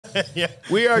Yeah.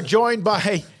 We are joined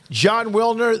by Jon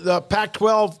Wilner, the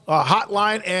Pac-12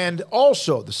 hotline, and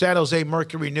also the San Jose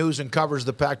Mercury-News, and covers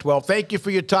the Pac-12. Thank you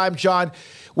for your time, Jon.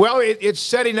 Well, it's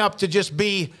setting up to just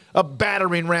be a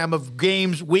battering ram of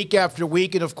games week after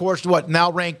week, and of course,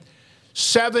 now ranked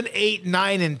 7, 8,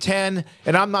 9, and 10,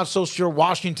 and I'm not so sure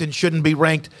Washington shouldn't be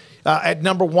ranked at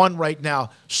number 1 right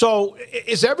now. So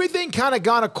is everything kind of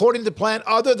gone according to plan,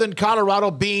 other than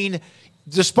Colorado being,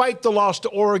 despite the loss to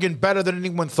Oregon, better than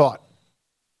anyone thought?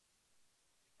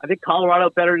 I think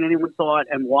Colorado better than anyone thought,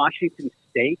 and Washington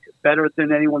State better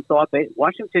than anyone thought.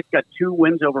 Washington State's got 2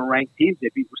 wins over ranked teams.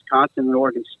 They beat Wisconsin and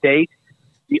Oregon State.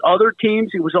 The other teams,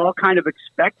 it was all kind of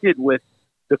expected with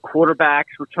the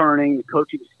quarterbacks returning, the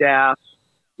coaching staffs.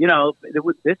 You know,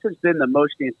 this has been the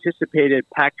most anticipated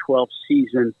Pac-12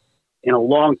 season in a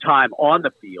long time on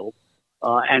the field,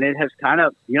 and it has kind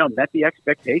of, met the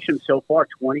expectations so far.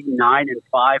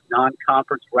 29-5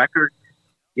 non-conference record.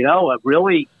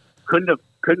 Really couldn't have.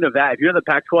 If you're the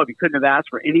Pac-12, you couldn't have asked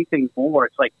for anything more.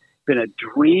 It's like been a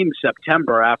dream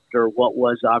September after what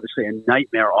was obviously a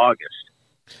nightmare August.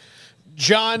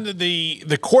 Jon, the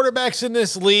quarterbacks in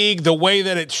this league, the way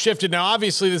that it shifted. Now,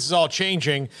 obviously, this is all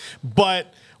changing,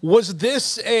 but was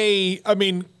this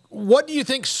what do you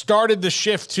think started the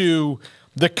shift to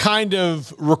the kind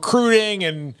of recruiting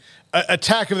and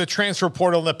attack of the transfer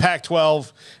portal in the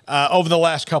Pac-12 over the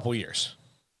last couple years?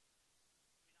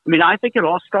 I think it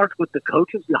all starts with the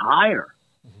coaches you hire.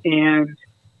 And,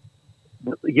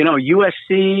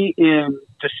 USC in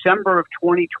December of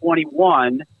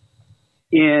 2021,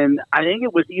 I think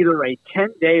it was either a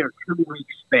 10-day or 2-week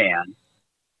span,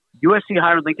 USC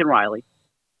hired Lincoln Riley,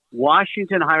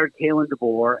 Washington hired Kalen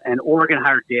DeBoer, and Oregon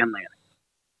hired Dan Lanning.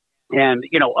 And,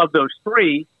 of those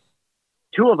 3,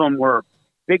 2 of them were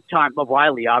big time. Well,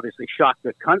 Riley obviously shocked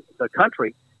the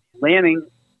country. Lanning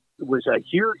was a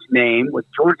huge name with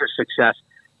Georgia's success.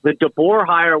 The DeBoer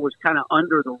hire was kind of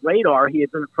under the radar. He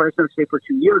had been the president of the state for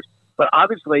 2 years, but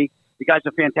obviously the guy's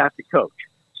a fantastic coach.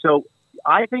 So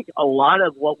I think a lot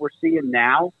of what we're seeing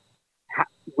now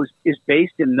is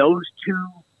based in those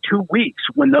two weeks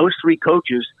when those 3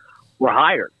 coaches were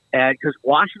hired. And because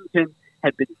Washington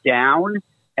had been down,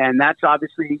 and that's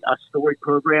obviously a storied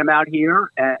program out here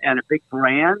and a big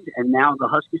brand. And now the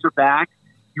Huskies are back.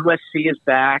 USC is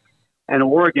back. And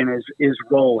Oregon is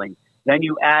rolling. Then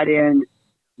you add in,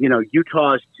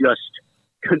 Utah's just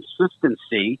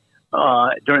consistency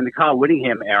during the Kyle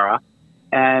Whittingham era.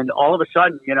 And all of a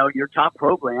sudden, your top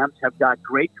programs have got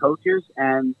great coaches,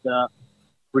 and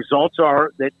results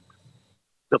are that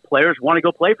the players want to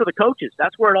go play for the coaches.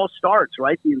 That's where it all starts,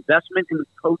 right? The investment in the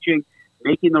coaching,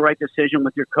 making the right decision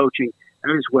with your coaching,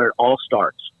 that is where it all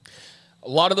starts. A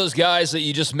lot of those guys that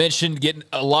you just mentioned getting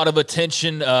a lot of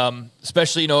attention,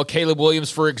 especially, Caleb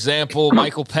Williams, for example,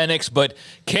 Michael Penix, but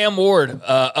Cam Ward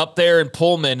up there in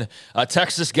Pullman, a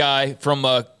Texas guy from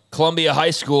Columbia High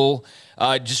School.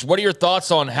 Just what are your thoughts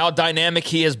on how dynamic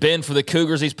he has been for the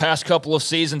Cougars these past couple of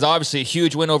seasons? Obviously, a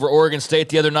huge win over Oregon State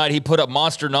the other night. He put up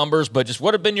monster numbers, but just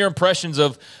what have been your impressions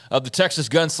of the Texas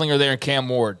gunslinger there in Cam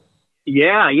Ward?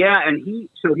 Yeah, and he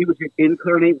was an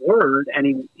Incarnate Word,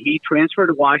 and he transferred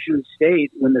to Washington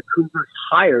State when the Cougars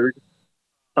hired,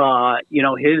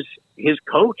 his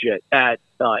coach at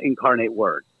Incarnate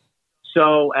Word,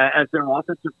 so as their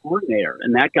offensive coordinator,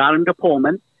 and that got him to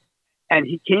Pullman, and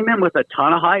he came in with a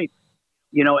ton of hype.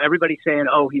 Everybody's saying,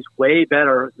 "Oh, he's way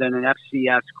better than an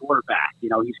FCS quarterback."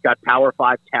 He's got Power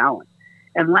 5 talent,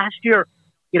 and last year,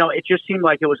 it just seemed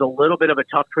like it was a little bit of a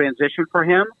tough transition for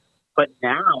him. But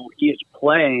now he is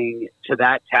playing to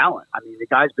that talent. The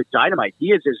guy's been dynamite.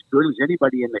 He is as good as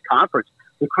anybody in the conference.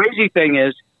 The crazy thing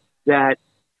is that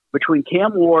between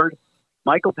Cam Ward,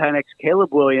 Michael Penix,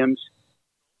 Caleb Williams,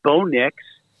 Bo Nix,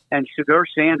 and Shadur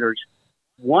Sanders,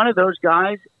 one of those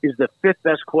guys is the 5th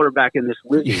best quarterback in this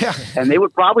league. Yeah. And they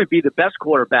would probably be the best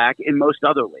quarterback in most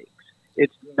other leagues.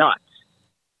 It's nuts.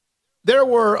 There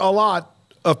were a lot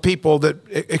of people that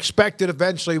expected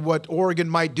eventually what Oregon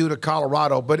might do to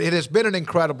Colorado, but it has been an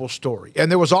incredible story.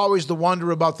 And there was always the wonder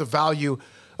about the value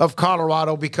of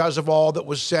Colorado because of all that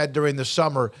was said during the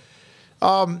summer.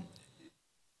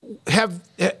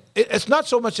 It's not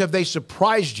so much have they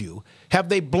surprised you, have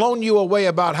they blown you away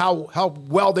about how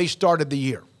well they started the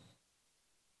year?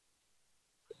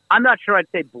 I'm not sure I'd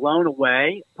say blown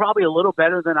away. Probably a little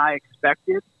better than I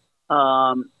expected.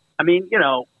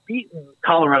 Beating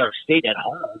Colorado State at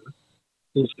home,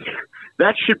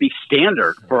 that should be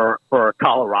standard for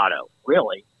Colorado,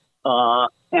 really.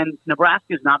 And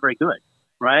Nebraska is not very good,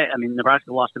 right?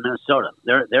 Nebraska lost to Minnesota.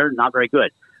 They're not very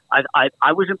good.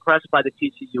 I was impressed by the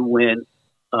TCU win.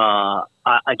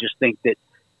 I just think that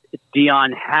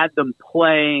Dion had them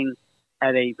playing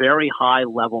at a very high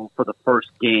level for the first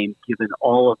game, given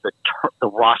all of the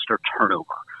roster turnover.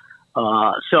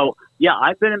 So, yeah,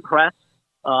 I've been impressed.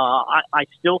 I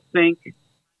still think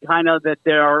kind of that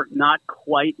they're not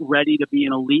quite ready to be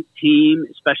an elite team,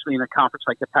 especially in a conference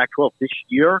like the Pac-12 this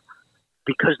year,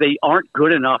 because they aren't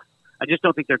good enough. I just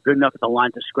don't think they're good enough at the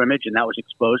lines of scrimmage, and that was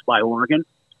exposed by Oregon.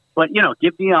 But, you know,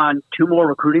 give Dion 2 more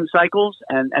recruiting cycles,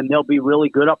 and they'll be really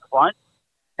good up front.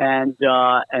 And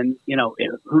you know,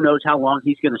 who knows how long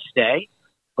he's going to stay,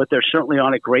 but they're certainly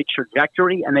on a great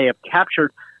trajectory, and they have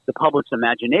captured the public's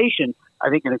imagination, I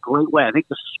think, in a great way. I think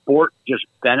the sport just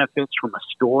benefits from a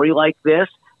story like this.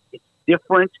 It's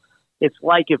different. It's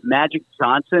like if Magic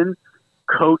Johnson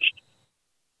coached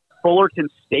Fullerton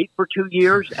State for 2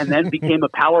 years and then became a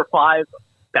Power 5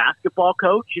 basketball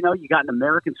coach. You know, you got an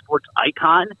American sports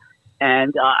icon,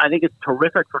 and I think it's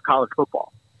terrific for college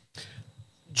football.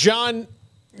 John,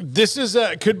 this is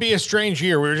could be a strange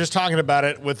year. We were just talking about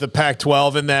it with the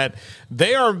Pac-12, and that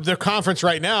they are the conference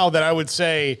right now that I would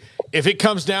say, if it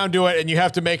comes down to it and you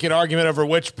have to make an argument over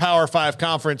which Power 5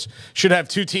 conference should have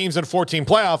 2 teams in a 14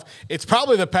 playoff, it's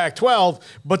probably the Pac-12,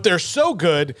 but they're so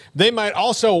good, they might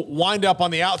also wind up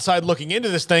on the outside looking into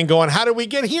this thing going, how did we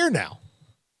get here now?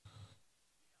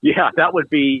 Yeah, that would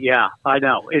be, yeah, I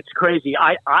know. It's crazy.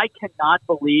 I cannot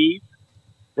believe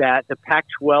that the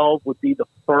Pac-12 would be the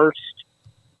first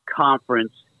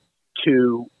conference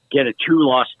to get a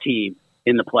 2-loss team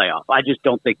in the playoff. I just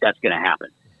don't think that's going to happen.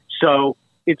 So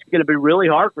it's going to be really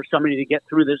hard for somebody to get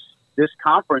through this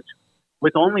conference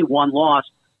with only 1 loss,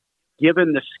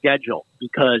 given the schedule,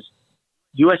 because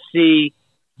USC,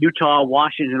 Utah,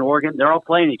 Washington, Oregon, they're all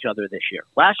playing each other this year.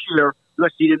 Last year,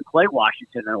 USC didn't play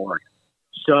Washington and Oregon.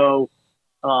 So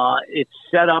it's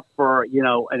set up for, you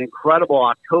know, an incredible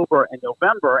October and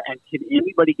November. And can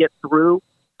anybody get through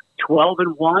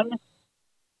 12-1?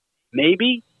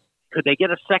 Maybe. Could they get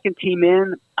a second team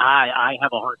in? I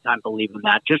have a hard time believing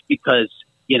that, just because,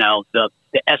 you know, the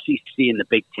SEC and the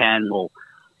Big Ten will,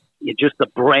 just the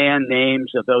brand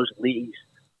names of those leagues.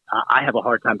 I have a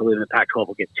hard time believing the Pac-12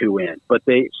 will get 2 in. But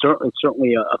it's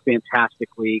certainly a fantastic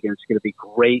league, and it's going to be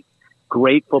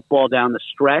great football down the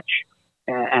stretch.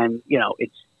 And you know,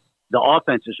 the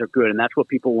offenses are good, and that's what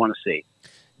people want to see.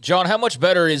 John, how much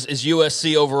better is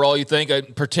USC overall, you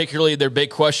think? Particularly their big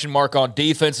question mark on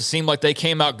defense. It seemed like they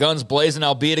came out guns blazing,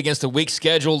 albeit against a weak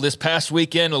schedule this past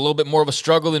weekend, a little bit more of a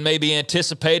struggle than maybe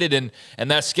anticipated, and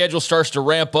that schedule starts to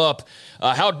ramp up.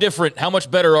 How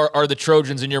much better are the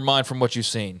Trojans in your mind from what you've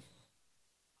seen?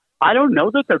 I don't know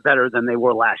that they're better than they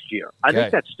were last year. I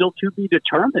think that's still to be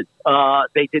determined.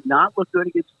 They did not look good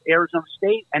against Arizona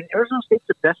State, and Arizona State's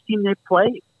the best team they've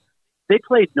played. They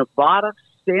played Nevada,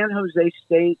 San Jose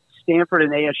State, Stanford,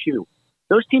 and ASU.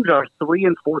 Those teams are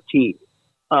 3-14.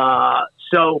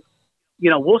 So,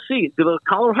 you know, we'll see. The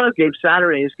Colorado game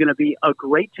Saturday is going to be a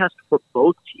great test for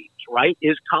both teams, right?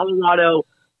 Is Colorado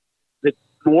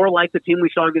more like the team we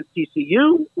saw against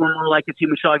TCU or more like the team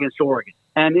we saw against Oregon?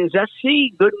 And is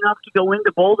SC good enough to go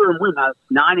into Boulder and win? Now, it's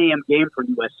a 9 a.m. game for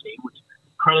USC, which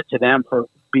credit to them for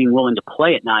being willing to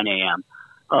play at 9 a.m.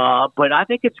 But I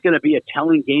think it's going to be a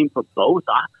telling game for both.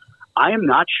 I am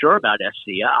not sure about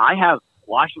SC. I have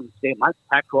Washington State, my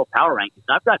Pac-12 power rankings.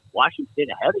 I've got Washington State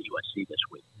ahead of USC this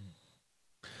week.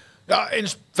 In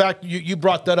fact, you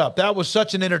brought that up. That was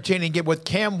such an entertaining game with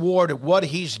Cam Ward and what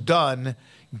he's done,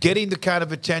 getting the kind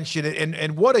of attention,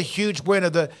 and what a huge win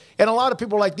of the. And a lot of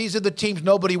people are like, these are the teams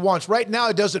nobody wants. Right now,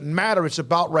 it doesn't matter. It's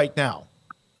about right now.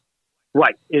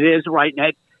 Right. It is right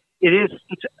now.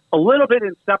 It's a little bit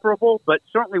inseparable, but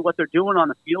certainly what they're doing on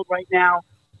the field right now,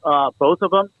 both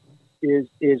of them,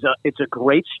 it's a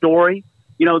great story.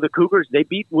 You know, the Cougars, they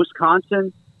beat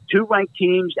Wisconsin, 2 ranked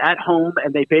teams at home,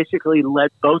 and they basically led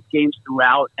both games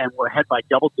throughout and were ahead by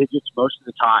double digits most of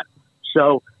the time.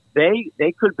 So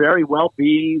they could very well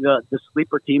be the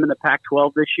sleeper team in the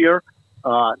Pac-12 this year.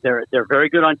 They're very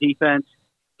good on defense.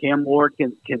 Cam Ward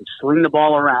can sling the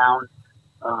ball around.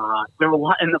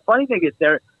 And the funny thing is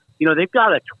they've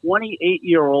got a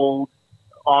 28-year-old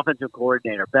offensive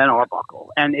coordinator, Ben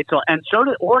Arbuckle, and so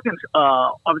did Oregon's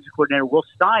offensive coordinator Will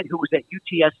Stein, who was at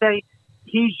UTSA.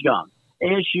 He's young.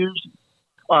 ASU's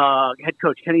head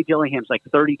coach Kenny Dillingham's like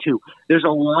 32. There's a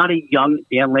lot of young.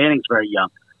 Dan Lanning's very young.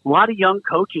 A lot of young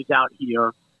coaches out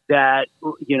here that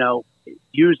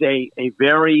use a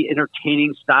very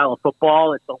entertaining style of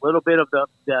football. It's a little bit of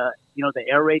the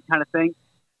air raid kind of thing,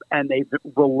 and they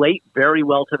relate very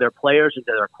well to their players and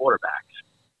to their quarterbacks.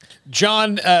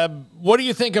 John, what do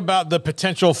you think about the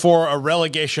potential for a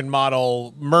relegation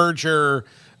model merger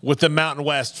with the Mountain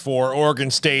West for Oregon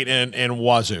State and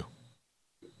Wazoo?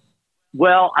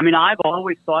 Well, I mean, I've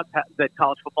always thought that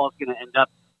college football is going to end up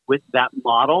with that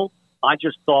model. I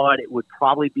just thought it would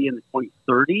probably be in the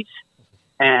 2030s.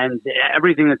 And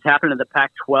everything that's happened in the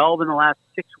Pac-12 in the last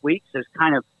 6 weeks has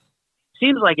kind of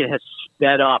seems like it has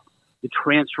sped up the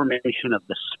transformation of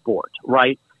the sport,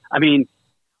 right? I mean,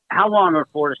 how long are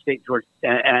Florida State, Georgia,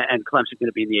 and Clemson going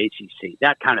to be in the ACC?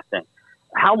 That kind of thing.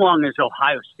 How long is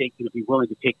Ohio State going to be willing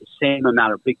to take the same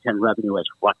amount of Big Ten revenue as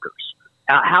Rutgers?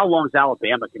 How long is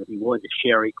Alabama going to be willing to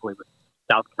share equally with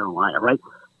South Carolina, right?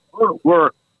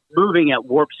 We're moving at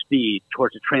warp speed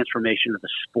towards the transformation of the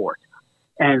sport.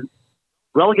 And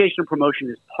relegation and promotion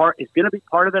is going to be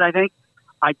part of it, I think.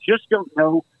 I just don't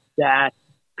know that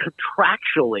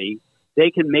contractually they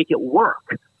can make it work,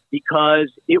 because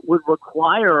it would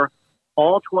require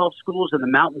all 12 schools in the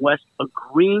Mountain West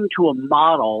agreeing to a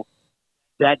model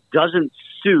that doesn't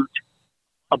suit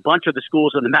a bunch of the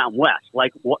schools in the Mountain West.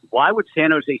 Like, why would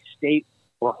San Jose State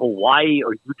or Hawaii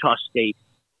or Utah State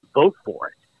vote for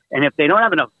it? And if they don't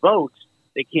have enough votes,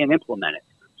 they can't implement it.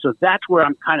 So that's where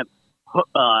I'm kind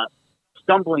of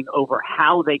stumbling over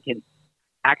how they can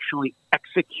actually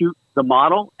execute the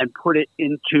model and put it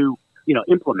into,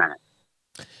 implement it.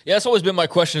 Yeah, that's always been my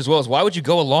question as well, is why would you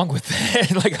go along with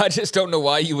that? Like, I just don't know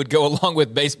why you would go along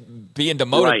with being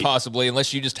demoted, right, possibly,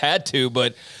 unless you just had to.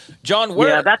 But, John,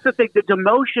 yeah, that's the thing. The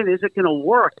demotion isn't going to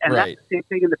work. And right, that's the same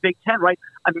thing in the Big Ten, right?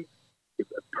 I mean,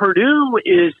 Purdue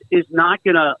is not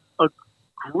going to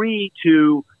agree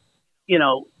to,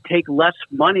 take less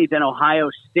money than Ohio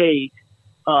State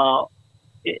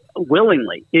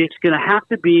willingly. It's going to have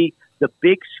to be the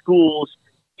big schools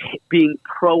being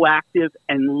proactive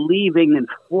and leaving and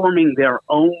forming their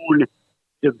own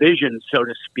division, so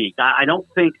to speak. I don't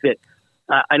think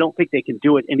they can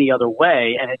do it any other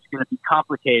way, and it's going to be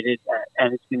complicated,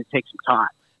 and it's going to take some time.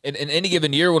 In any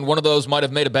given year, when one of those might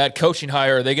have made a bad coaching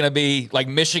hire, are they going to be like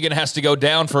Michigan has to go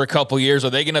down for a couple years? Are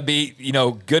they going to be,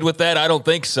 good with that? I don't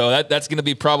think so. That's going to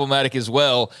be problematic as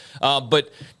well.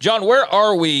 But, John, where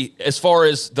are we as far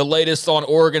as the latest on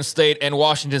Oregon State and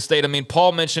Washington State? I mean,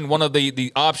 Paul mentioned one of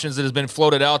the options that has been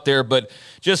floated out there, but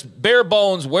just bare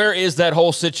bones, where is that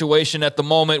whole situation at the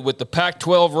moment with the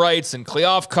Pac-12 rights and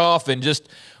Kliavkoff and just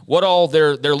what all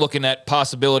they're looking at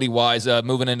possibility-wise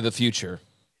moving into the future?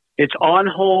 It's on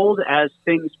hold as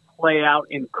things play out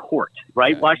in court,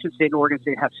 right? Okay. Washington State and Oregon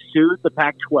State have sued the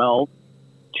Pac-12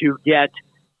 to get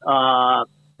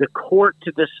the court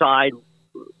to decide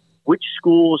which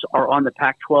schools are on the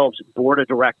Pac-12's board of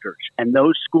directors. And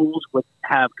those schools would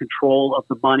have control of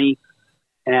the money.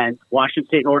 And Washington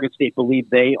State and Oregon State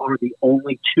believe they are the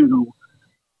only two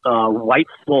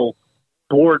rightful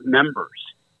board members.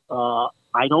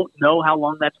 I don't know how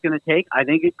long that's going to take. I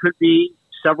think it could be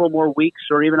several more weeks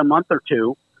or even a month or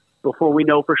two before we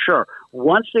know for sure.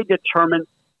 Once they determine,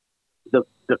 the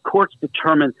courts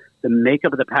determine the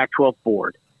makeup of the Pac-12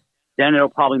 board, then it'll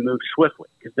probably move swiftly,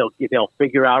 because they'll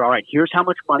figure out, all right, here's how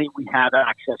much money we have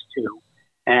access to,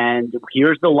 and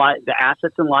here's the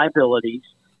assets and liabilities,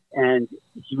 and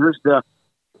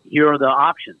here are the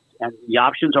options. And the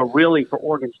options are really for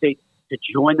Oregon State to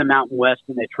join the Mountain West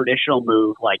in a traditional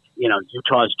move, like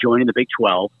Utah's joining the Big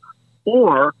 12,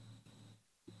 or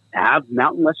have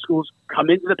Mountain West schools come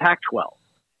into the Pac-12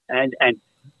 and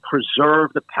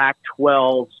preserve the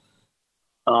Pac-12's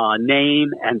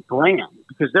name and brand,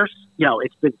 because there's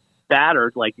it's been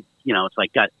battered, like it's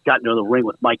like got into the ring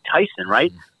with Mike Tyson,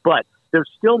 right? Mm-hmm. But there's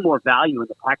still more value in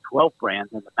the Pac-12 brand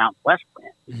than the Mountain West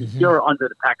brand. Because you're under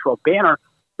the Pac-12 banner,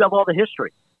 you have all the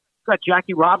history. You've got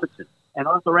Jackie Robinson and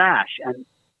Arthur Ashe and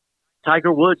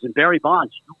Tiger Woods and Barry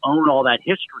Bonds. You own all that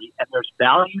history, and there's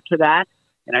value to that.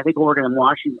 And I think Oregon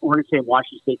State and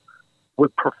Washington State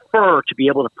would prefer to be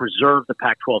able to preserve the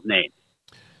Pac-12 name.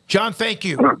 John, thank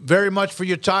you very much for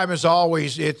your time, as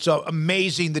always. It's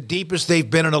amazing. The deepest they've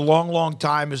been in a long, long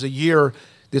time is a year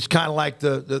that's kind of like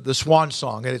the swan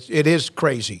song. And it is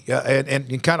crazy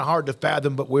and kind of hard to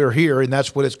fathom, but we're here, and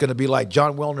that's what it's going to be like.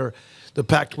 Jon Wilner, the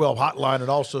Pac-12 Hotline, and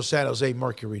also San Jose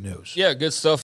Mercury News. Yeah, good stuff.